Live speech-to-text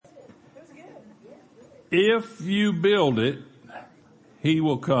if you build it, he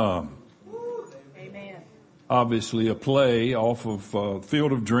will come. Amen. Obviously a play off of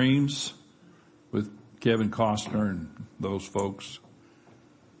Field of Dreams with Kevin Costner and those folks.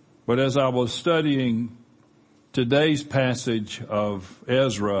 But as I was studying today's passage of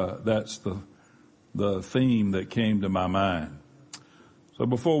Ezra, that's the theme that came to my mind. So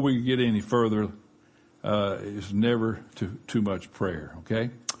before we get any further, it's never too much prayer, okay?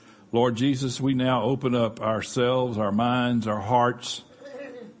 Lord Jesus, we now open up ourselves, our minds, our hearts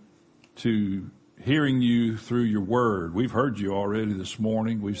to hearing you through your word. We've heard you already this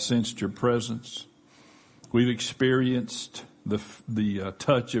morning. We've sensed your presence. We've experienced the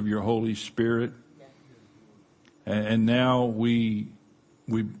touch of your Holy Spirit. And now we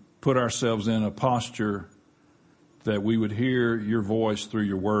put ourselves in a posture that we would hear your voice through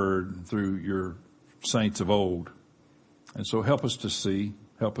your word, through your saints of old. And so help us to see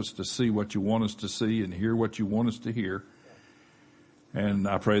what you want us to see and hear what you want us to hear. And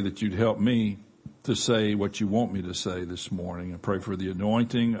I pray that you'd help me to say what you want me to say this morning. I pray for the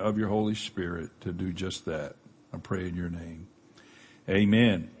anointing of your Holy Spirit to do just that. I pray in your name.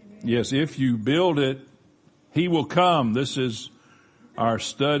 Amen. Yes, if you build it, he will come. This is our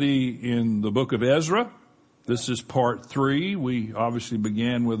study in the book of Ezra. This is part 3. We obviously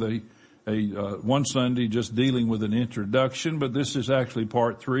began with one Sunday just dealing with an introduction, but this is actually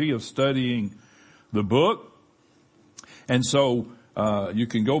part 3 of studying the book. And so you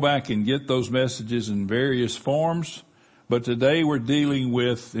can go back and get those messages in various forms. But today we're dealing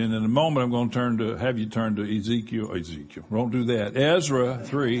with, and in a moment I'm going to have you turn to Ezekiel. Won't do that. Ezra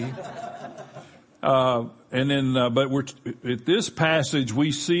 3. But at this passage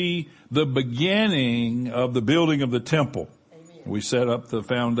we see the beginning of the building of the temple. Amen. We set up the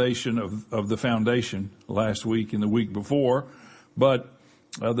foundation of the foundation last week and the week before. But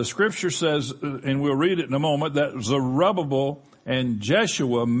the scripture says, and we'll read it in a moment, that Zerubbabel and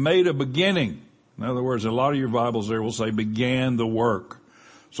Jeshua made a beginning. In other words, a lot of your Bibles there will say began the work.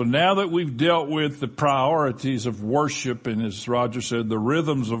 So now that we've dealt with the priorities of worship, and as Roger said, the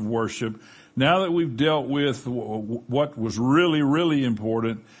rhythms of worship, now that we've dealt with what was really, really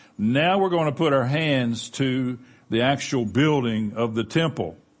important, now we're going to put our hands to the actual building of the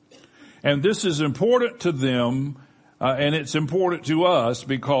temple. And this is important to them, and it's important to us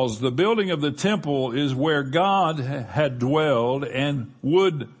because the building of the temple is where God had dwelled and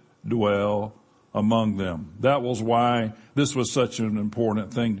would dwell among them. That was why this was such an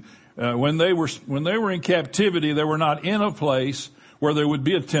important thing. When they were in captivity, they were not in a place where there would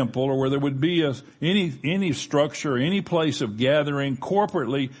be a temple or where there would be any structure, any place of gathering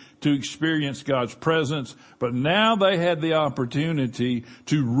corporately to experience God's presence. But now they had the opportunity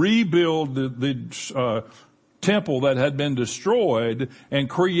to rebuild the temple that had been destroyed and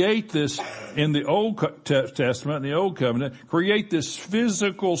create this in the Old Testament, in the Old Covenant, create this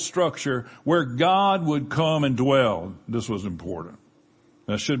physical structure where God would come and dwell. This was important.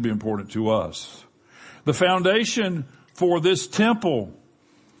 That should be important to us. The foundation for this temple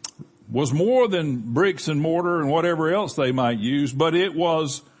was more than bricks and mortar and whatever else they might use, but it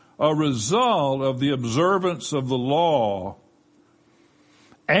was a result of the observance of the law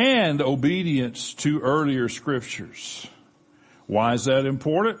and obedience to earlier scriptures. Why is that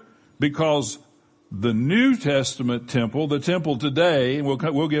important? Because the New Testament temple, the temple today, and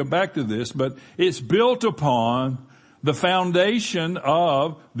we'll get back to this, but it's built upon the foundation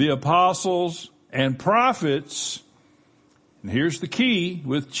of the apostles and prophets. And here's the key,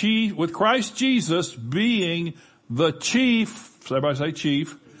 with Christ Jesus being the chief, everybody say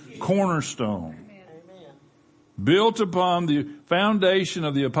chief, cornerstone. Built upon the foundation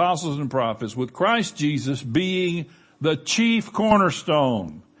of the apostles and prophets, with Christ Jesus being the chief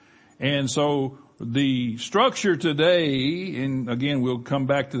cornerstone. And so the structure today, and again we'll come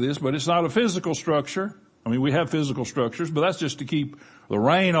back to this, but it's not a physical structure. I mean, we have physical structures, but that's just to keep the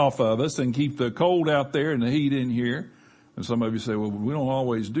rain off of us and keep the cold out there and the heat in here. And some of you say, well, we don't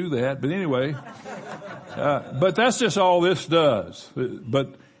always do that. But anyway, but that's just all this does.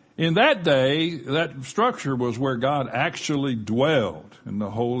 But in that day, that structure was where God actually dwelled in the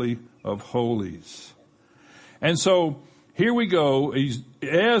Holy of Holies. And so here we go.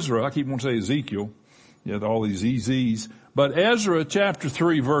 Ezra, I keep wanting to say Ezekiel. You have all these EZs. But Ezra chapter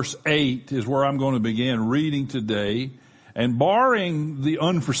 3 verse 8 is where I'm going to begin reading today. And barring the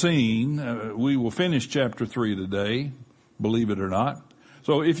unforeseen, we will finish chapter 3 today, believe it or not.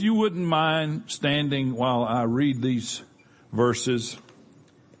 So if you wouldn't mind standing while I read these verses.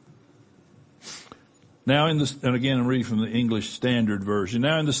 Now and again I'm reading from the English Standard Version.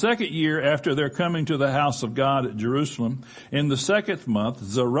 Now in the second year after their coming to the house of God at Jerusalem, in the 2nd month,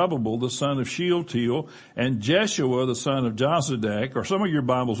 Zerubbabel the son of Shealtiel and Jeshua the son of Jozadak, or some of your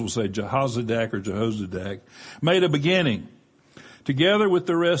Bibles will say Jehozadak or Jehozadak, made a beginning, together with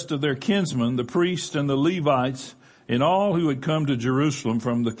the rest of their kinsmen, the priests and the Levites, and all who had come to Jerusalem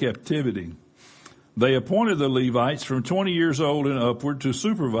from the captivity. They appointed the Levites from 20 years old and upward to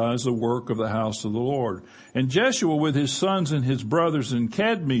supervise the work of the house of the Lord. And Jeshua with his sons and his brothers and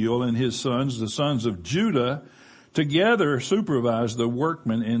Kadmiel and his sons, the sons of Judah, together supervised the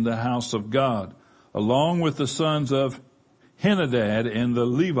workmen in the house of God, along with the sons of Henadad and the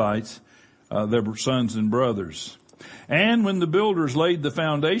Levites, their sons and brothers. And when the builders laid the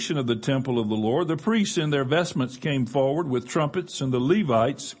foundation of the temple of the Lord, the priests in their vestments came forward with trumpets, and the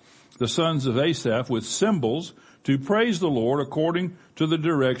Levites, the sons of Asaph, with cymbals, to praise the Lord according to the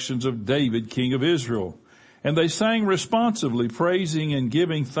directions of David, king of Israel. And they sang responsively, praising and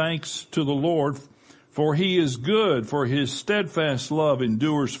giving thanks to the Lord, for he is good, for his steadfast love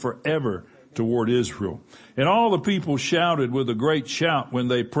endures forever toward Israel. And all the people shouted with a great shout when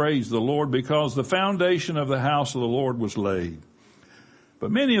they praised the Lord, because the foundation of the house of the Lord was laid.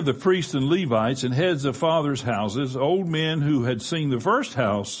 But many of the priests and Levites and heads of fathers' houses, old men who had seen the first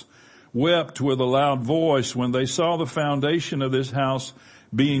house, wept with a loud voice when they saw the foundation of this house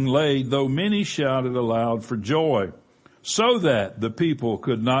being laid, though many shouted aloud for joy, so that the people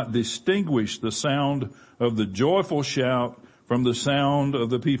could not distinguish the sound of the joyful shout from the sound of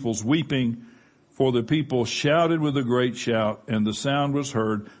the people's weeping, for the people shouted with a great shout, and the sound was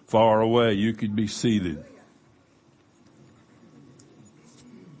heard far away. You could be seated.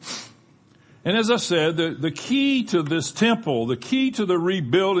 And as I said, the key to this temple, the key to the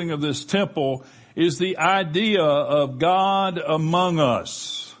rebuilding of this temple is the idea of God among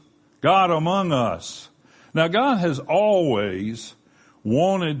us. God among us. Now God has always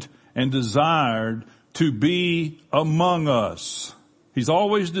wanted and desired to be among us. He's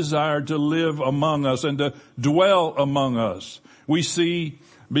always desired to live among us and to dwell among us. We see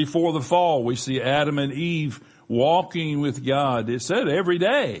before the fall, we see Adam and Eve walking with God. It said every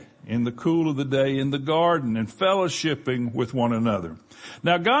day, in the cool of the day in the garden, and fellowshipping with one another.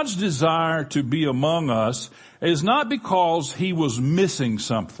 Now God's desire to be among us is not because he was missing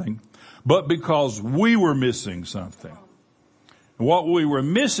something, but because we were missing something. What we were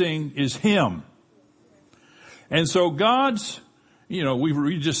missing is him. And so God's, we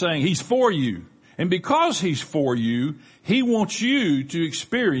were just saying he's for you. And because he's for you, he wants you to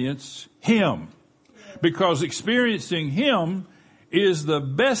experience him. Because experiencing him is the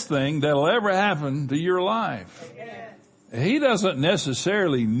best thing that'll ever happen to your life. He doesn't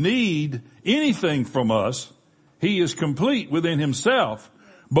necessarily need anything from us. He is complete within himself,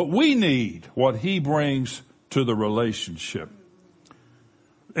 but we need what he brings to the relationship.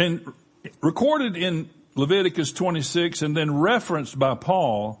 And recorded in Leviticus 26 and then referenced by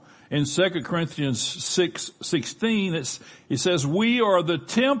Paul in 2 Corinthians 6:16, it says, we are the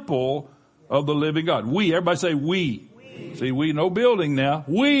temple of the living God. We, everybody say we. See, we, no building now.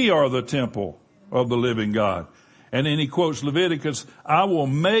 We are the temple of the living God. And then he quotes Leviticus, I will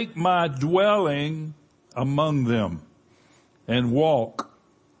make my dwelling among them and walk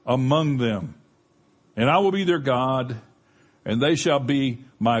among them. And I will be their God, and they shall be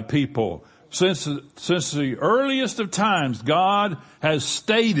my people. Since the earliest of times, God has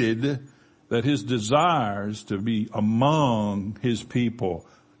stated that his desires to be among his people,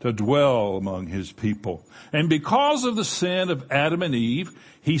 to dwell among his people. And because of the sin of Adam and Eve,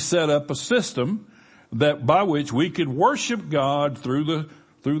 he set up a system that by which we could worship God through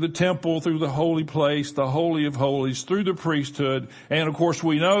the temple, through the holy place, the Holy of Holies, through the priesthood. And of course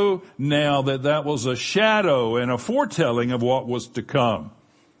we know now that that was a shadow and a foretelling of what was to come.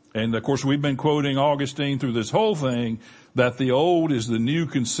 And of course we've been quoting Augustine through this whole thing, that the old is the new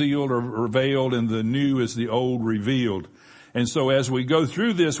concealed or veiled, and the new is the old revealed. And so as we go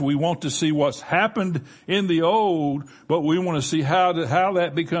through this, we want to see what's happened in the old, but we want to see how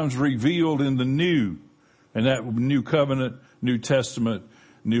that becomes revealed in the new. And that new covenant, New Testament,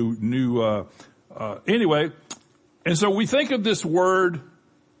 anyway. And so we think of this word,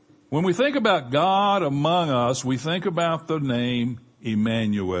 when we think about God among us, we think about the name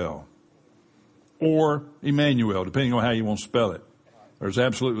Emmanuel. Or Emmanuel, depending on how you want to spell it. There's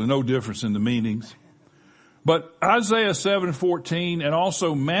absolutely no difference in the meanings. But Isaiah 7:14 and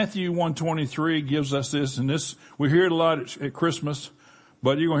also Matthew 1:23 gives us this, and this, we hear it a lot at Christmas,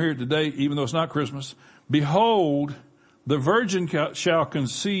 but you're going to hear it today even though it's not Christmas. Behold, the virgin shall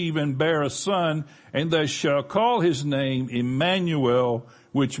conceive and bear a son, and they shall call his name Emmanuel,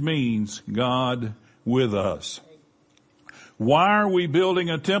 which means God with us. Why are we building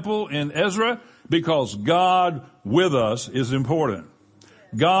a temple in Ezra? Because God with us is important.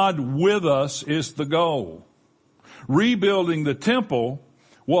 God with us is the goal. Rebuilding the temple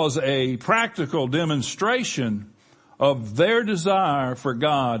was a practical demonstration of their desire for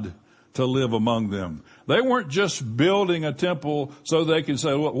God to live among them. They weren't just building a temple so they could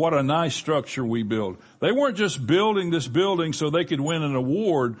say, "Look, what a nice structure we built." They weren't just building this building so they could win an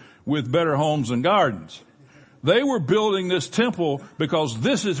award with Better Homes and Gardens. They were building this temple because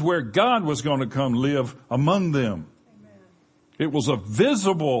this is where God was going to come live among them. Amen. It was a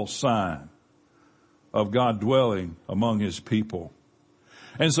visible sign of God dwelling among his people.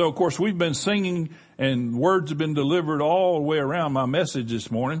 And so, of course, we've been singing and words have been delivered all the way around my message this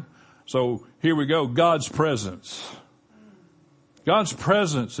morning. So here we go. God's presence. God's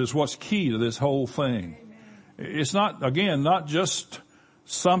presence is what's key to this whole thing. It's not, again, not just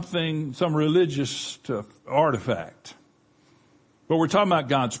some religious artifact, but we're talking about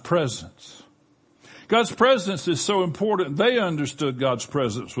God's presence. God's presence is so important. They understood God's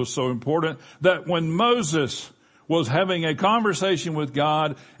presence was so important that when Moses was having a conversation with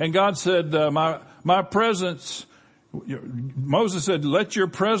God and God said, my presence, Moses said, "Let your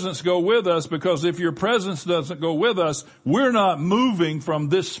presence go with us, because if your presence doesn't go with us, we're not moving from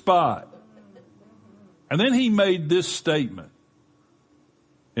this spot." And then he made this statement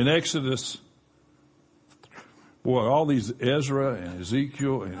in Exodus. Boy, all these Ezra and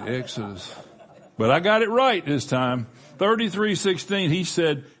Ezekiel and Exodus. But I got it right this time. 33:16, he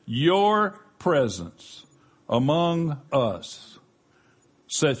said, "Your presence among us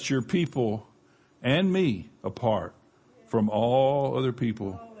sets your people and me apart from all other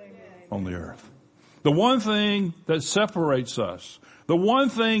people on the earth." The one thing that separates us, the one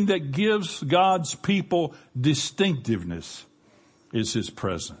thing that gives God's people distinctiveness is his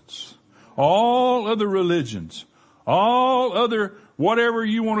presence. All other religions, all other whatever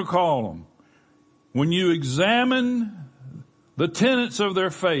you want to call them, when you examine the tenets of their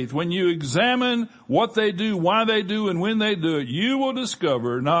faith, when you examine what they do, why they do, and when they do it, you will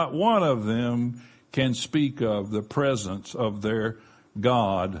discover not one of them can speak of the presence of their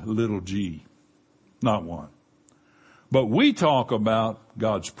God, little g. Not one. But we talk about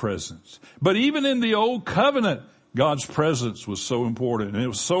God's presence. But even in the Old Covenant, God's presence was so important, and it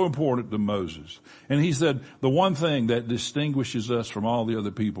was so important to Moses. And he said, the one thing that distinguishes us from all the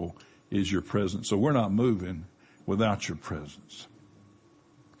other people is your presence. So we're not moving without your presence.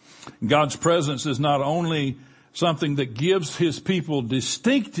 God's presence is not only something that gives his people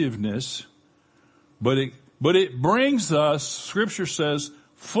distinctiveness, but it brings us, Scripture says,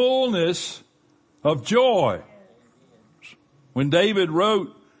 fullness of joy. When David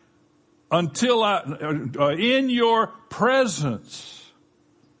wrote, in your presence,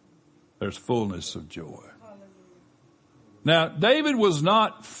 there's fullness of joy. Now, David was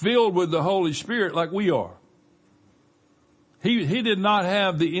not filled with the Holy Spirit like we are. He did not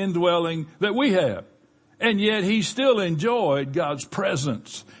have the indwelling that we have. And yet he still enjoyed God's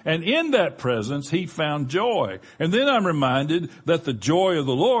presence. And in that presence, he found joy. And then I'm reminded that the joy of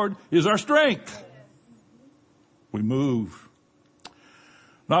the Lord is our strength. We move.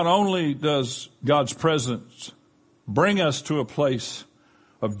 Not only does God's presence bring us to a place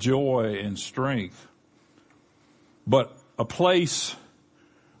of joy and strength, but a place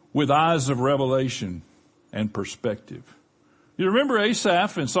with eyes of revelation and perspective. You remember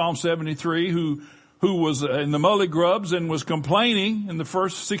Asaph in Psalm 73 who was in the mully grubs and was complaining in the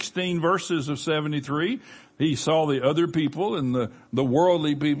first 16 verses of 73. He saw the other people and the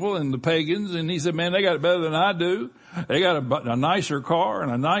worldly people and the pagans, and he said, man, they got it better than I do. They got a nicer car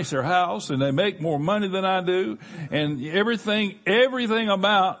and a nicer house, and they make more money than I do. And everything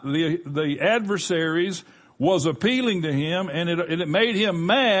about the adversaries was appealing to him, and it made him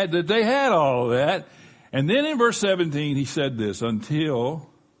mad that they had all of that. And then in verse 17, he said this, until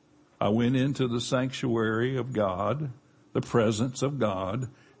I went into the sanctuary of God, the presence of God,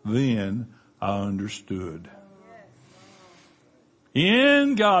 then I understood.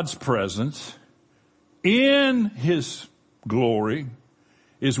 In God's presence, in his glory,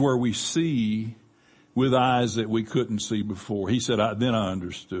 is where we see with eyes that we couldn't see before. He said, then I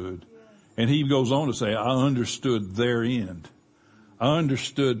understood. And he goes on to say, I understood their end. I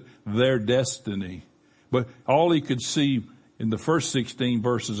understood their destiny. But all he could see in the first 16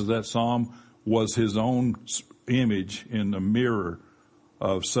 verses of that psalm was his own image in the mirror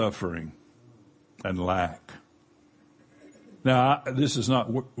of suffering and lack. Now,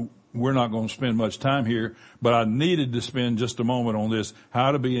 we're not going to spend much time here, but I needed to spend just a moment on this,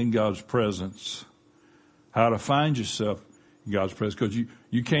 how to be in God's presence, how to find yourself in God's presence, because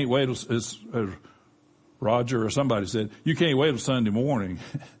you can't wait as Roger or somebody said, you can't wait till Sunday morning.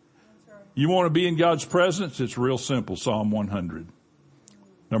 You want to be in God's presence? It's real simple. Psalm 100.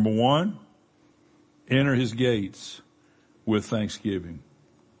 Number 1, enter his gates with thanksgiving.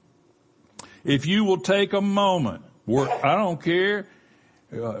 If you will take a moment, I don't care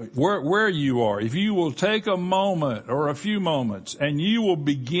where you are, if you will take a moment or a few moments and you will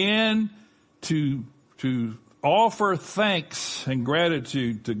begin to offer thanks and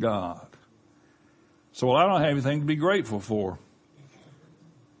gratitude to God. So, well, I don't have anything to be grateful for.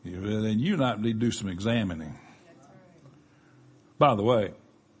 Then you might need to do some examining. By the way,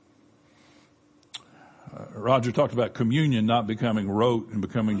 Roger talked about communion not becoming rote and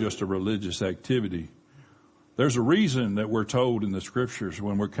becoming just a religious activity. There's a reason that we're told in the scriptures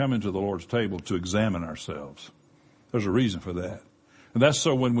when we're coming to the Lord's table to examine ourselves. There's a reason for that. And that's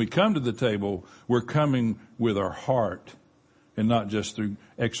so when we come to the table, we're coming with our heart and not just through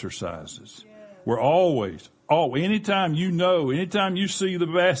exercises. We're always, anytime you see the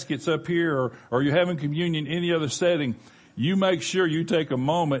baskets up here or you're having communion in any other setting, you make sure you take a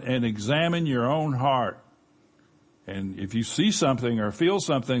moment and examine your own heart. And if you see something or feel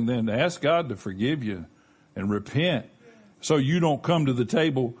something, then ask God to forgive you and repent so you don't come to the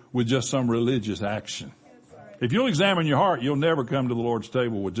table with just some religious action. If you'll examine your heart, you'll never come to the Lord's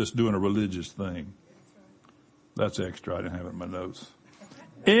table with just doing a religious thing. That's extra. I didn't have it in my notes.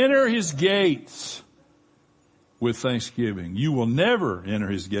 Enter his gates with thanksgiving. You will never enter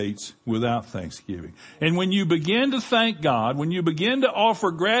his gates without thanksgiving. And when you begin to thank God, when you begin to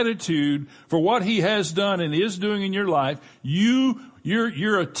offer gratitude for what he has done and is doing in your life,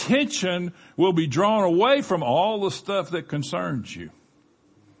 your attention will be drawn away from all the stuff that concerns you.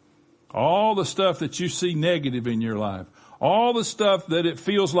 All the stuff that you see negative in your life. All the stuff that it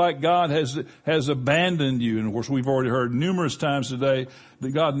feels like God has abandoned you. And of course, we've already heard numerous times today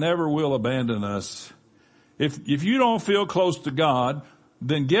that God never will abandon us. If you don't feel close to God,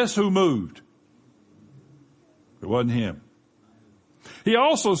 then guess who moved? It wasn't him. He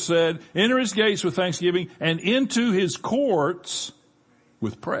also said, enter his gates with thanksgiving and into his courts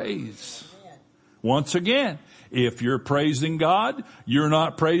with praise. Once again, if you're praising God, you're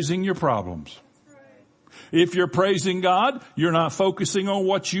not praising your problems. If you're praising God, you're not focusing on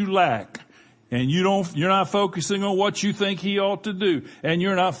what you lack. And you're not focusing on what you think he ought to do. And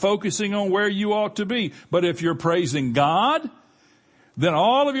you're not focusing on where you ought to be. But if you're praising God, then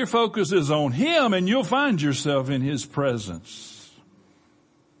all of your focus is on him and you'll find yourself in his presence.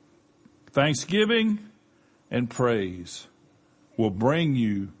 Thanksgiving and praise will bring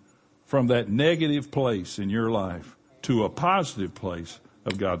you from that negative place in your life to a positive place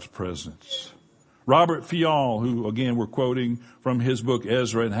of God's presence. Robert Fial, who again we're quoting from his book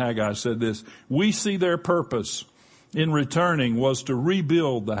Ezra and Haggai, said this: we see their purpose in returning was to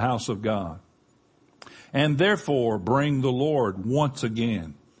rebuild the house of God and therefore bring the Lord once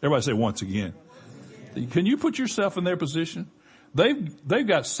again. Everybody say once again. Can you put yourself in their position? They've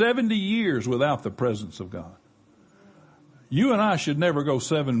got 70 years without the presence of God. You and I should never go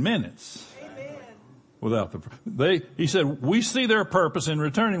 7 minutes without he said, we see their purpose in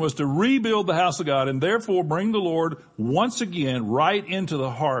returning was to rebuild the house of God and therefore bring the Lord once again right into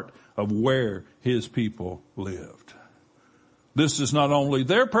the heart of where his people lived. This is not only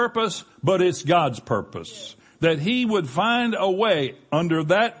their purpose, but it's God's purpose. That he would find a way under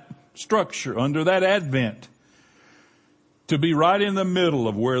that structure, under that advent, to be right in the middle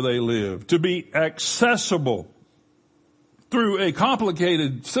of where they live, to be accessible through a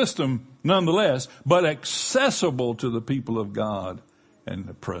complicated system nonetheless, but accessible to the people of God and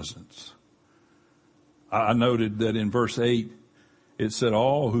the presence. I noted that in verse 8, it said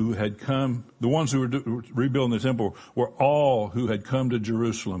all who had come, the ones who were rebuilding the temple were all who had come to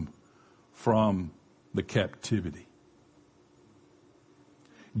Jerusalem from the captivity.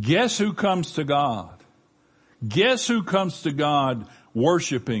 Guess who comes to God? Guess who comes to God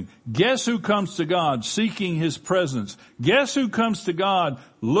worshiping? Guess who comes to God seeking his presence? Guess who comes to God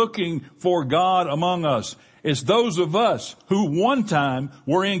looking for God among us? It's those of us who one time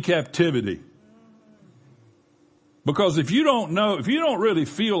were in captivity. Because if you don't really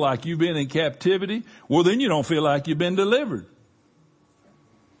feel like you've been in captivity, well then you don't feel like you've been delivered.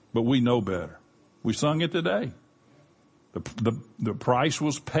 But we know better. We sung it today. The price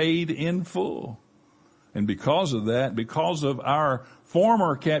was paid in full. And because of that, because of our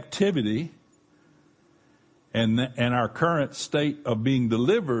former captivity and our current state of being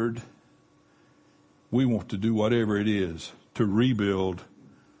delivered, we want to do whatever it is to rebuild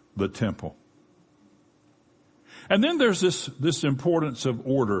the temple. And then there's this importance of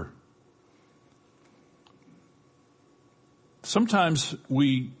order. Sometimes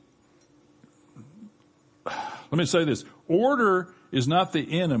we let me say this. Order is not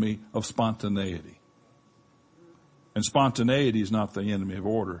the enemy of spontaneity. And spontaneity is not the enemy of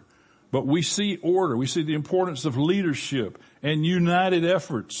order. But we see order. We see the importance of leadership and united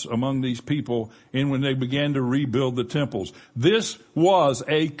efforts among these people when they began to rebuild the temples. This was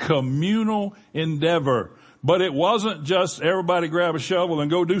a communal endeavor. But it wasn't just everybody grab a shovel and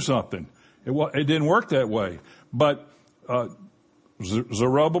go do something. It didn't work that way. But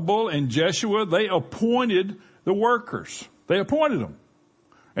Zerubbabel and Jeshua, they appointed the workers. They appointed them.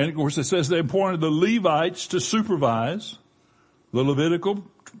 And of course it says they appointed the Levites to supervise the Levitical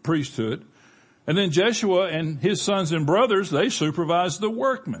priesthood. And then Jeshua and his sons and brothers, they supervised the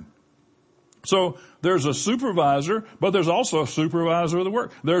workmen. So there's a supervisor, but there's also a supervisor of the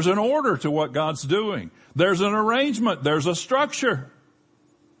work. There's an order to what God's doing. There's an arrangement. There's a structure.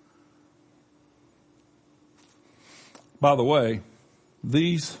 By the way,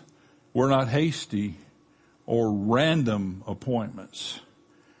 these were not hasty or random appointments.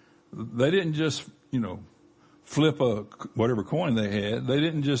 They didn't just, flip whatever coin they had. They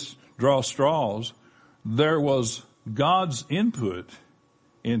didn't just draw straws. There was God's input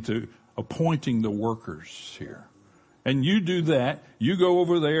into appointing the workers here. And you do that. You go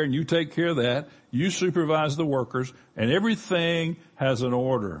over there and you take care of that. You supervise the workers, and everything has an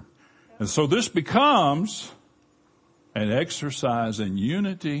order. And so this becomes an exercise in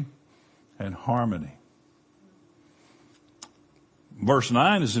unity and harmony. Verse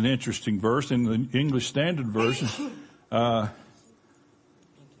 9 is an interesting verse in the English Standard Version.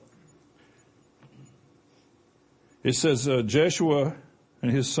 It says, Jeshua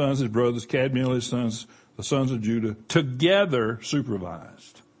and his sons, his brothers, Kadmiel, his sons, the sons of Judah, together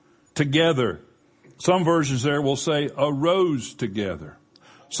supervised. Together. Some versions there will say arose together.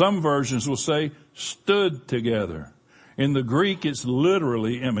 Some versions will say stood together. In the Greek, in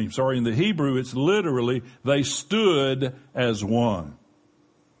the Hebrew, it's literally, they stood as one.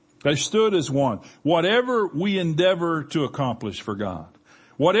 They stood as one. Whatever we endeavor to accomplish for God,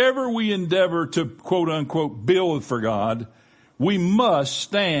 whatever we endeavor to quote unquote build for God, we must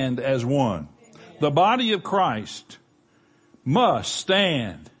stand as one. The body of Christ must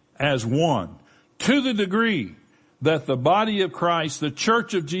stand as one to the degree that the body of Christ, the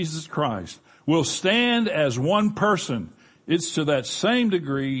church of Jesus Christ, will stand as one person. It's to that same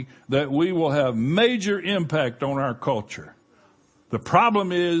degree that we will have major impact on our culture. The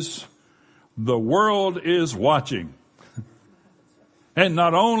problem is the world is watching. And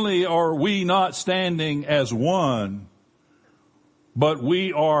not only are we not standing as one, but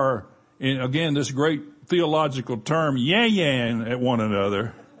we are, again, this great theological term, yan at one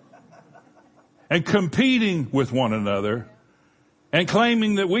another and competing with one another and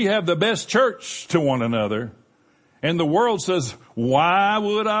claiming that we have the best church to one another. And the world says, why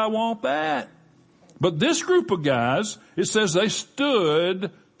would I want that? But this group of guys, it says they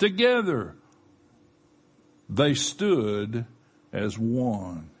stood together. They stood as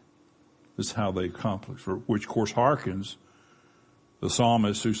one. This is how they accomplished, which of course harkens the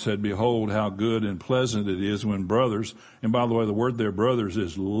psalmist who said, behold, how good and pleasant it is when brothers, and by the way, the word there, brothers,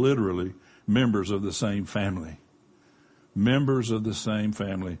 is literally members of the same family. Members of the same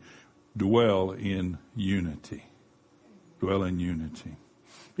family dwell in unity. Dwell in unity.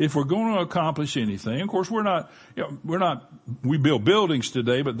 If we're going to accomplish anything, of course we build buildings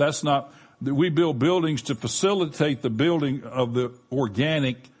today, but we build buildings to facilitate the building of the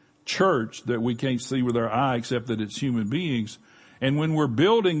organic church that we can't see with our eye except that it's human beings. And when we're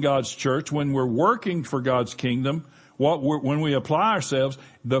building God's church, when we're working for God's kingdom, when we apply ourselves,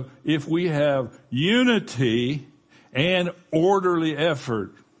 if we have unity and orderly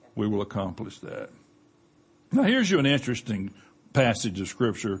effort, we will accomplish that. Now here's an interesting passage of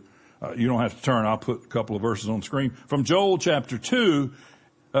scripture. You don't have to turn. I'll put a couple of verses on the screen. From Joel chapter 2.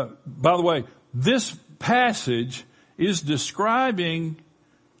 By the way, this passage is describing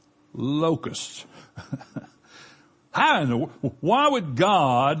locusts. Why would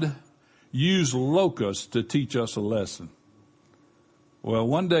God use locusts to teach us a lesson? Well,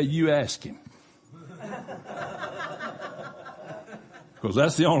 one day you ask him. Because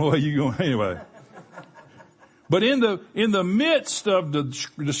that's the only way you're going anyway. But in the midst of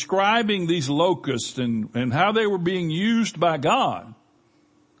describing these locusts and how they were being used by God,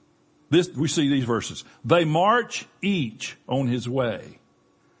 we see these verses. They march each on his way.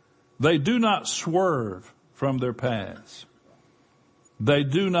 They do not swerve from their paths. They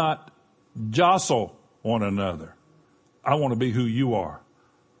do not jostle one another. I want to be who you are.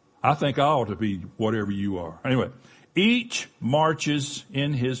 I think I ought to be whatever you are. Anyway, each marches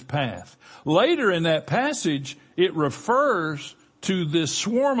in his path. Later in that passage, it refers to this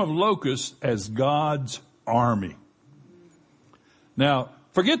swarm of locusts as God's army. Now,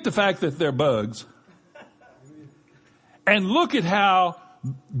 forget the fact that they're bugs. And look at how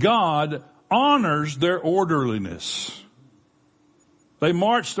God honors their orderliness. They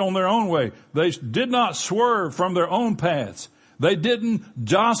marched on their own way. They did not swerve from their own paths. They didn't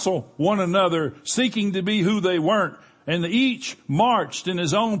jostle one another, seeking to be who they weren't. And each marched in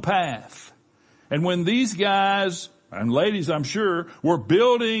his own path. And when these guys, and ladies I'm sure, were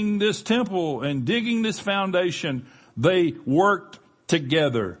building this temple and digging this foundation, they worked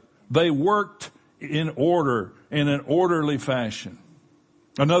together. They worked in order, in an orderly fashion.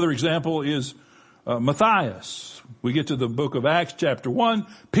 Another example is Matthias. We get to the book of Acts chapter 1.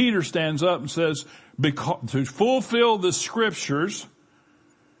 Peter stands up and says, to fulfill the scriptures,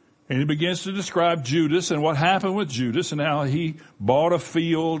 and he begins to describe Judas and what happened with Judas and how he bought a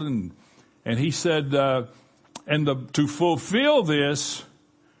field, and he said, to fulfill this,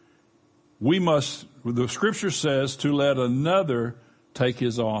 we must, the scripture says, to let another take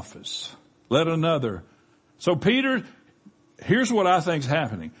his office. Let another. So Peter, here's what I think is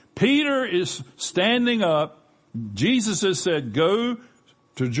happening. Peter is standing up. Jesus has said, go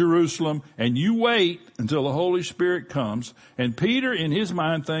to Jerusalem and you wait until the Holy Spirit comes. And Peter in his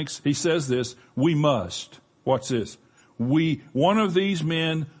mind thinks, he says this, we must. What's this? One of these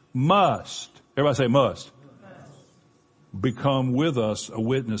men must. Everybody say must. Become with us a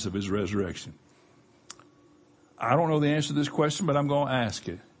witness of his resurrection. I don't know the answer to this question, but I'm going to ask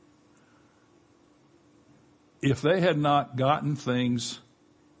it. If they had not gotten things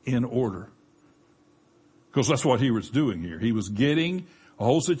in order, because that's what he was doing here. He was getting a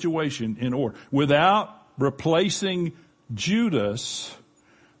whole situation in order. Without replacing Judas,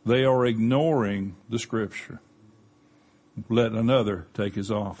 they are ignoring the scripture. Let another take his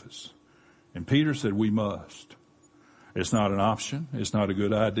office. And Peter said, we must. It's not an option. It's not a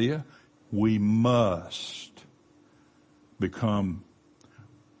good idea. We must become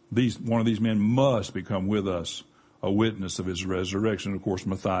one of these men must become with us a witness of his resurrection. Of course,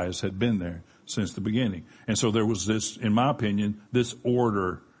 Matthias had been there since the beginning. And so there was this, in my opinion, this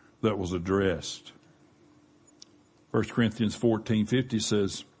order that was addressed. 1 Corinthians 14:50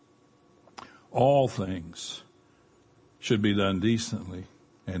 says, all things should be done decently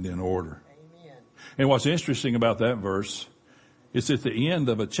and in order. Amen. And what's interesting about that verse, it's at the end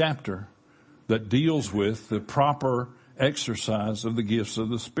of a chapter that deals with the proper exercise of the gifts of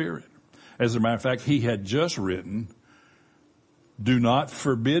the Spirit. As a matter of fact, he had just written, do not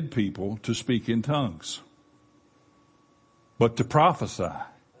forbid people to speak in tongues, but to prophesy.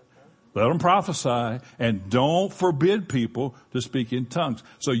 Let them prophesy, and don't forbid people to speak in tongues.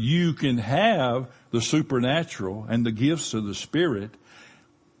 So you can have the supernatural and the gifts of the Spirit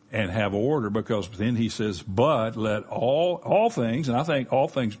and have order, because then he says, but let all things, and I think all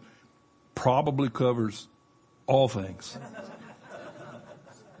things probably covers all things.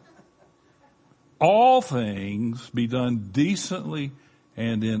 All things be done decently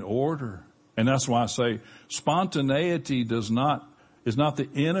and in order. And that's why I say spontaneity is not the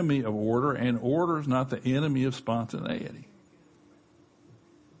enemy of order, and order is not the enemy of spontaneity.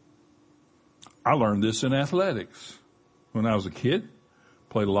 I learned this in athletics. When I was a kid,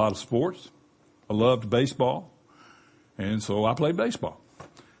 played a lot of sports. I loved baseball, and so I played baseball.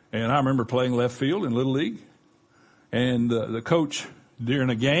 And I remember playing left field in Little League. And the coach during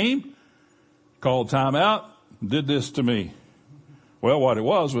a game called timeout, did this to me. Well, what it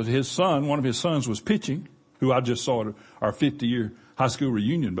was his son, one of his sons was pitching, who I just saw at our 50-year high school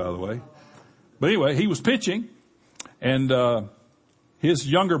reunion, by the way. But anyway, he was pitching, and his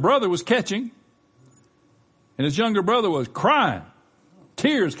younger brother was catching, and his younger brother was crying,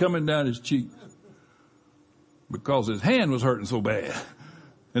 tears coming down his cheeks, because his hand was hurting so bad.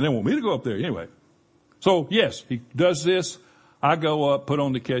 And they want me to go up there anyway. So yes, he does this. I go up, put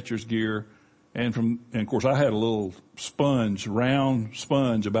on the catcher's gear, and of course I had a little round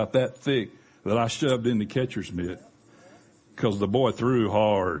sponge about that thick that I shoved in the catcher's mitt, because the boy threw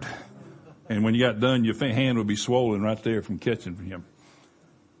hard. And when you got done, your hand would be swollen right there from catching from him.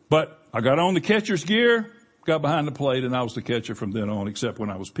 But I got on the catcher's gear, got behind the plate, and I was the catcher from then on, except when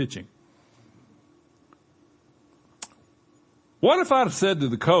I was pitching. What if I'd have said to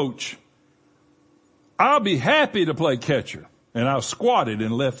the coach, I'll be happy to play catcher, and I was squatted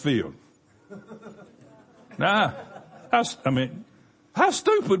in left field? Now, how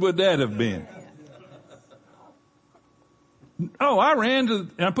stupid would that have been? Oh, I ran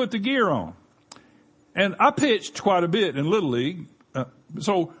and I put the gear on. And I pitched quite a bit in Little League.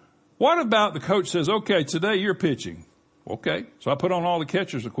 So what about the coach says, okay, today you're pitching. Okay. So I put on all the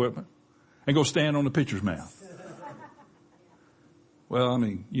catcher's equipment and go stand on the pitcher's mound. Well, I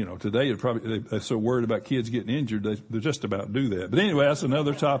mean, today they're so worried about kids getting injured, they just about do that. But anyway, that's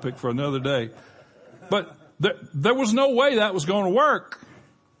another topic for another day. But there was no way that was going to work,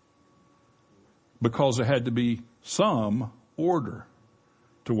 because there had to be some order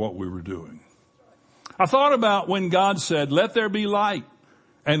to what we were doing. I thought about when God said, let there be light,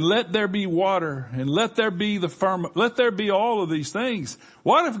 and let there be water, and let there be the firmament, let there be all of these things.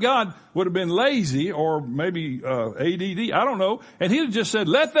 What if God would have been lazy, or maybe ADD, I don't know, and he'd have just said,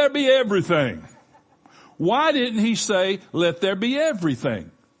 let there be everything? Why didn't he say, let there be everything?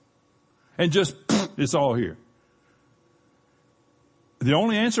 And just, it's all here. The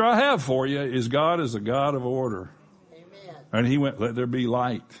only answer I have for you is God is a God of order. Amen. And he went, let there be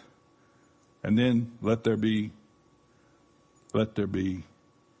light. And then let there be.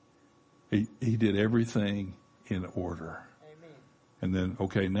 He did everything in order. Amen. And then,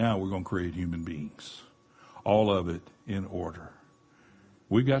 okay, now we're going to create human beings. All of it in order.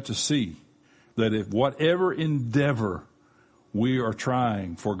 We got to see that if whatever endeavor we are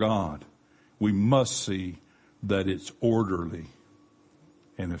trying for God, we must see that it's orderly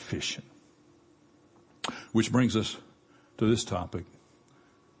and efficient. Which brings us to this topic.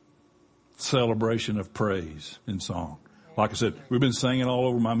 Celebration of praise in song. Like I said, we've been singing all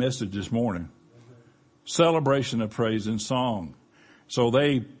over my message this morning. Celebration of praise in song. So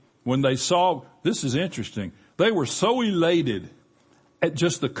when they saw, this is interesting, they were so elated at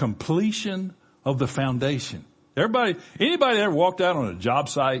just the completion of the foundation. Anybody ever walked out on a job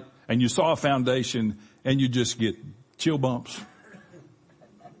site and you saw a foundation and you just get chill bumps?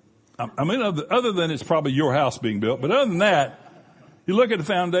 I mean, other than it's probably your house being built, but other than that, you look at the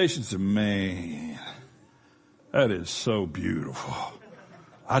foundation and say, man, that is so beautiful.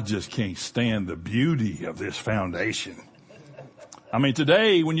 I just can't stand the beauty of this foundation. I mean,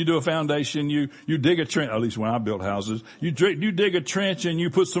 today when you do a foundation, you dig a trench, at least when I built houses, you dig a trench and you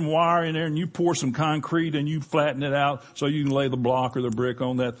put some wire in there and you pour some concrete and you flatten it out so you can lay the block or the brick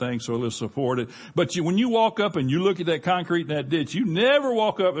on that thing so it'll support it. But when you walk up and you look at that concrete in that ditch, you never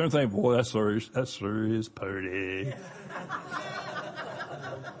walk up there and think, boy, that sure is pretty.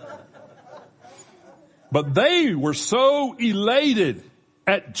 But they were so elated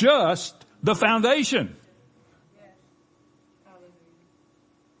at just the foundation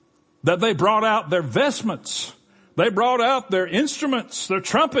that they brought out their vestments. They brought out their instruments, their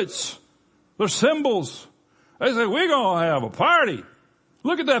trumpets, their cymbals. They said, we're going to have a party.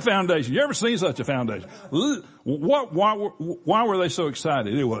 Look at that foundation. You ever seen such a foundation? Why were they so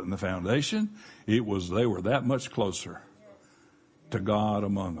excited? It wasn't the foundation. It was they were that much closer to God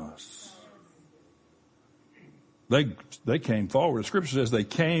among us. They came forward. The scripture says they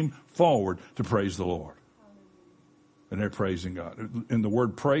came forward to praise the Lord. And they're praising God. And the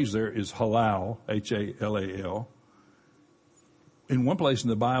word praise there is halal, H-A-L-A-L. In one place in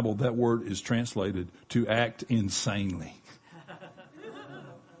the Bible, that word is translated to act insanely.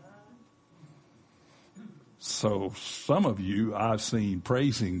 So some of you I've seen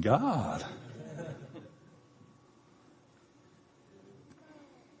praising God.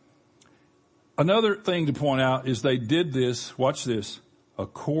 Another thing to point out is they did this, watch this,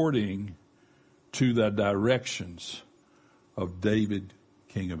 according to the directions of David,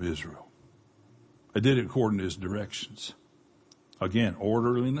 king of Israel. They did it according to his directions. Again,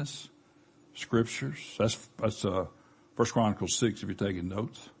 orderliness, scriptures. That's 1 Chronicles 6 if you're taking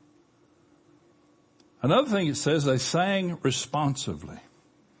notes. Another thing it says, they sang responsively.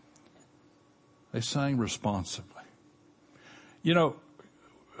 They sang responsively. You know,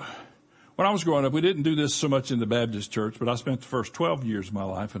 when I was growing up, we didn't do this so much in the Baptist church, but I spent the first 12 years of my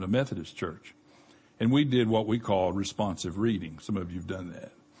life in a Methodist church. And we did what we call responsive reading. Some of you have done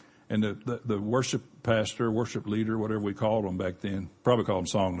that. And the worship pastor, worship leader, whatever we called them back then, probably called them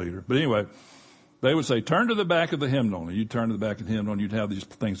song leader. But anyway, they would say, turn to the back of the hymnal. And you'd turn to the back of the hymnal and you'd have these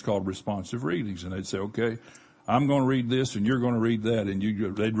things called responsive readings. And they'd say, okay, I'm going to read this and you're going to read that.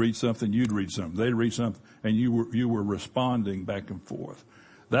 And they'd read something, you'd read something. They'd read something and you were responding back and forth.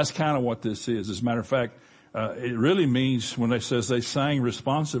 That's kind of what this is. As a matter of fact, it really means when it says they sang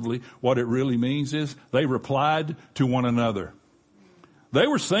responsively, what it really means is they replied to one another. They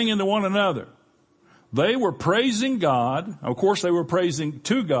were singing to one another. They were praising God. Of course, they were praising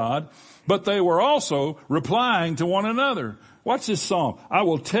to God, but they were also replying to one another. Watch this song. I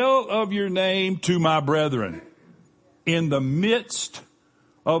will tell of your name to my brethren in the midst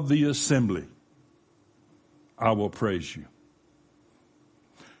of the assembly. I will praise you.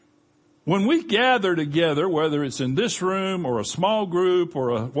 When we gather together, whether it's in this room or a small group or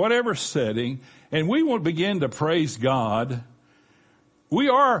a whatever setting, and we will begin to praise God,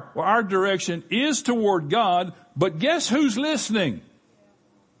 our direction is toward God, but guess who's listening?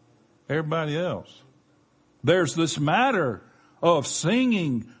 everybody else. There's this matter of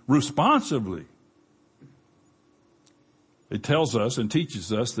singing responsively. It tells us and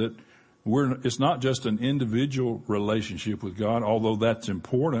teaches us that it's not just an individual relationship with God, although that's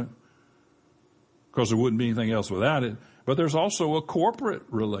important, because there wouldn't be anything else without it. But there's also a corporate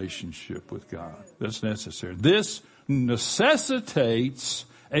relationship with God that's necessary. This necessitates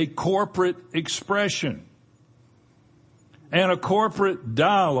a corporate expression and a corporate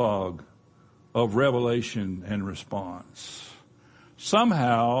dialogue of revelation and response.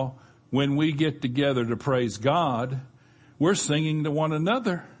 Somehow, when we get together to praise God, we're singing to one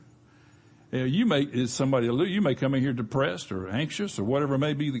another. You may come in here depressed or anxious or whatever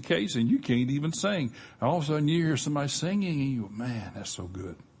may be the case, and you can't even sing. All of a sudden you hear somebody singing and you go, man, that's so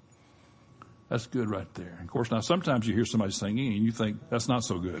good. That's good right there. And of course, now sometimes you hear somebody singing and you think that's not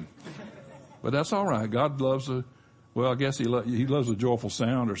so good. But that's all right. God loves I guess he loves a joyful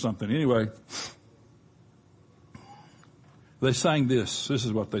sound or something. Anyway, they sang this. This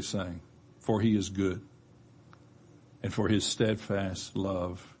is what they sang. For he is good, and for his steadfast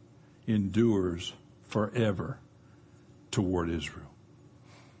love endures forever toward Israel.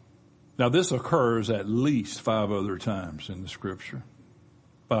 Now this occurs at least 5 other times in the scripture.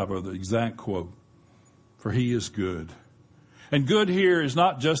 5 other exact quote. For he is good. And good here is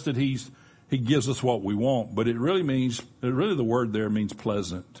not just that he gives us what we want, but really the word there means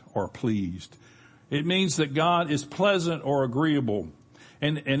pleasant or pleased. It means that God is pleasant or agreeable.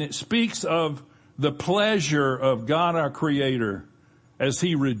 And it speaks of the pleasure of God our Creator as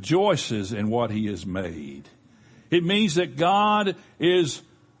he rejoices in what he has made. It means that God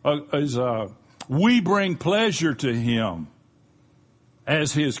we bring pleasure to him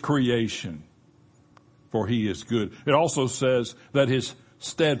as his creation, for he is good. It also says that his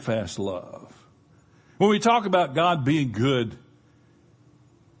steadfast love. When we talk about God being good,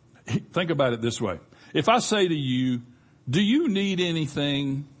 think about it this way. If I say to you, do you need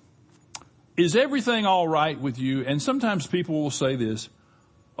anything? Is everything all right with you? And sometimes people will say this,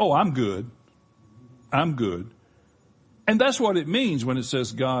 oh, I'm good. I'm good. And that's what it means when it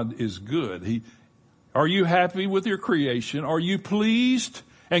says God is good. Are you happy with your creation? Are you pleased?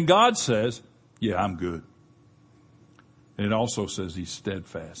 And God says, yeah, I'm good. And it also says he's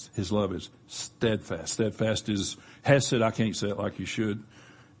steadfast. His love is steadfast. Steadfast is hesed. I can't say it like you should.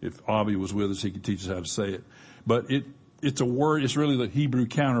 If Avi was with us, he could teach us how to say it. But it's a word, it's really the Hebrew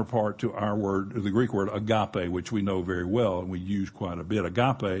counterpart to our word, the Greek word agape, which we know very well and we use quite a bit.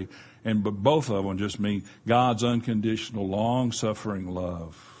 Agape, but both of them just mean God's unconditional, long-suffering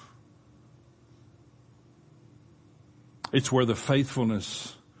love. It's where the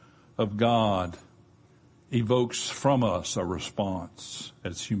faithfulness of God evokes from us a response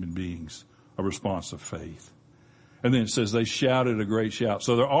as human beings, a response of faith. And then it says they shouted a great shout.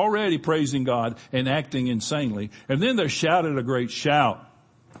 So they're already praising God and acting insanely. And then they shouted a great shout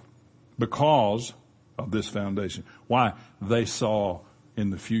because of this foundation. Why? They saw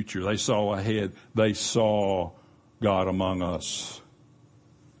in the future. They saw ahead. They saw God among us.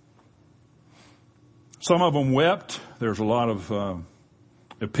 Some of them wept. There's a lot of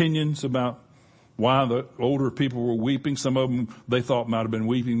opinions about why the older people were weeping. Some of them they thought might have been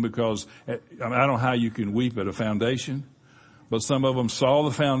weeping because, I don't know how you can weep at a foundation, but some of them saw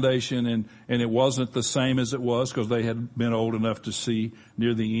the foundation and it wasn't the same as it was because they had been old enough to see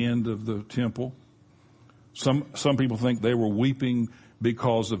near the end of the temple. Some people think they were weeping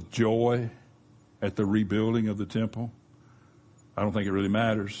because of joy at the rebuilding of the temple. I don't think it really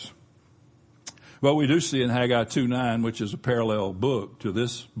matters. But we do see in Haggai 2:9, which is a parallel book to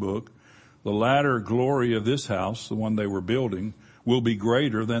this book, the latter glory of this house, the one they were building, will be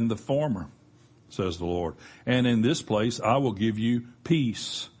greater than the former, says the Lord. And in this place I will give you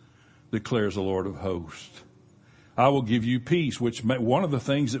peace, declares the Lord of hosts. I will give you peace, which one of the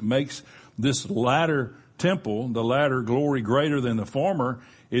things that makes this latter temple, the latter glory greater than the former,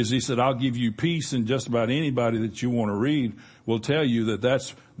 is he said, I'll give you peace. And just about anybody that you want to read will tell you that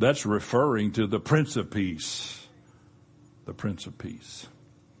that's referring to the Prince of Peace. The Prince of Peace.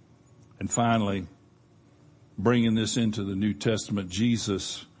 And finally, bringing this into the New Testament,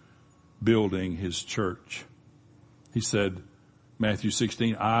 Jesus building his church. He said, Matthew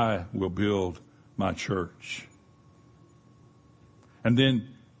 16, I will build my church. And then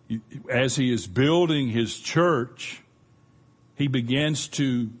as he is building his church, he begins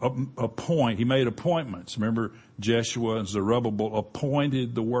to appoint. He made appointments. Remember, Jeshua and Zerubbabel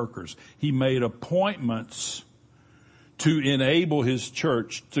appointed the workers. He made appointments to enable his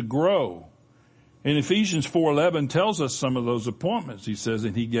church to grow. And Ephesians 4:11 tells us some of those appointments. He says,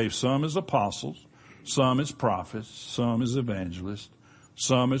 and he gave some as apostles, some as prophets, some as evangelists,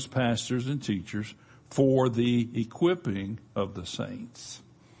 some as pastors and teachers, for the equipping of the saints.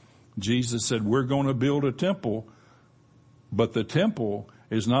 Jesus said, we're going to build a temple, but the temple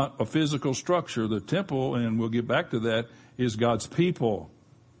is not a physical structure. The temple, and we'll get back to that, is God's people.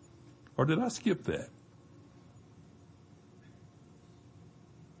 Or did I skip that?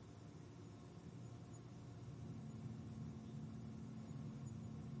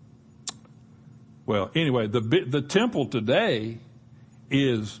 Well, anyway, the temple today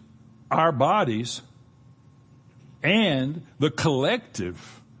is our bodies and the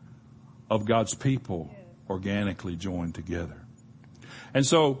collective of God's people organically joined together. And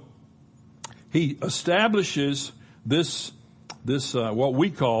so he establishes this what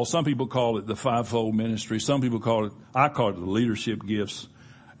we call, some people call it the fivefold ministry. Some people call it, I call it the leadership gifts.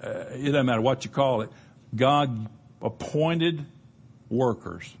 It doesn't matter what you call it. God appointed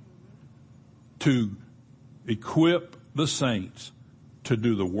workers to equip the saints to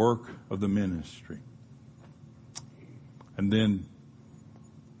do the work of the ministry. And then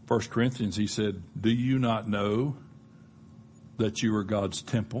 1 Corinthians, he said, do you not know that you are God's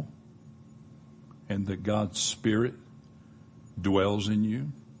temple and that God's Spirit dwells in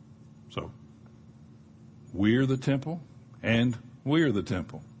you? So we're the temple and we're the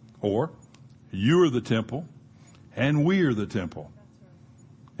temple. Or you're the temple and we're the temple.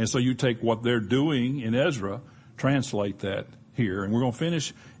 And so you take what they're doing in Ezra, translate that here. And we're going to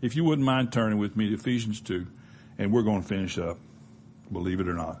finish, if you wouldn't mind turning with me to Ephesians 2, and we're going to finish up, believe it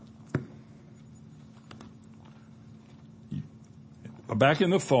or not. Back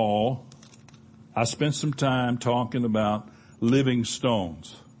in the fall, I spent some time talking about living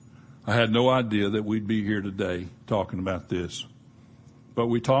stones. I had no idea that we'd be here today talking about this. But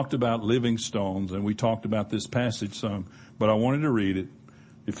we talked about living stones, and we talked about this passage some, but I wanted to read it.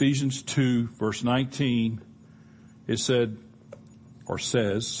 Ephesians 2, verse 19, it said, or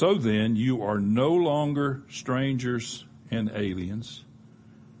says, so then you are no longer strangers and aliens,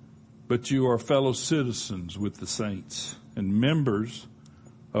 but you are fellow citizens with the saints and members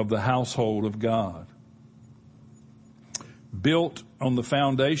of the household of God, built on the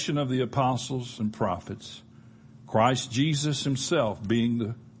foundation of the apostles and prophets, Christ Jesus himself being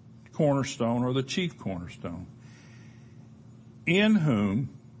the cornerstone or the chief cornerstone, in whom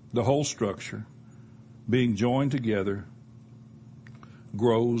the whole structure, being joined together,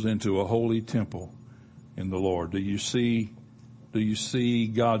 grows into a holy temple in the Lord. Do you see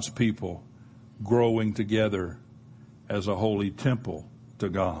God's people growing together as a holy temple to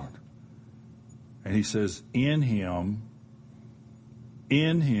God? And he says, in him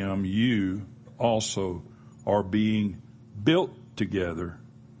you also are being built together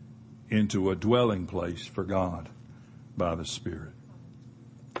into a dwelling place for God by the Spirit.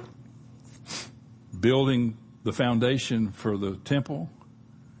 Building the foundation for the temple,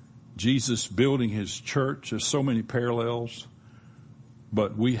 Jesus building his church. There's so many parallels,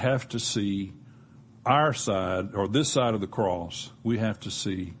 but we have to see our side, or this side of the cross. We have to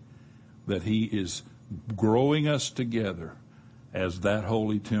see that he is growing us together as that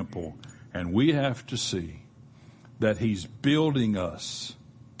holy temple, and we have to see that he's building us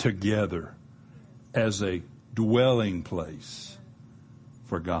together as a dwelling place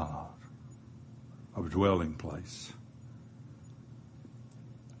for God, a dwelling place.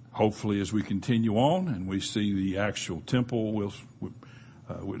 Hopefully, as we continue on and we see the actual temple,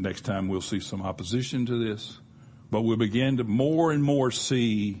 next time we'll see some opposition to this, but we'll begin to more and more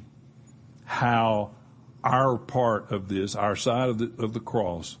see how our part of this, our side of the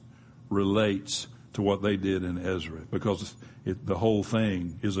cross, relates to what they did in Ezra, because the whole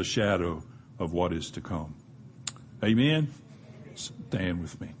thing is a shadow of what is to come. Amen? Stand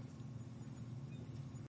with me.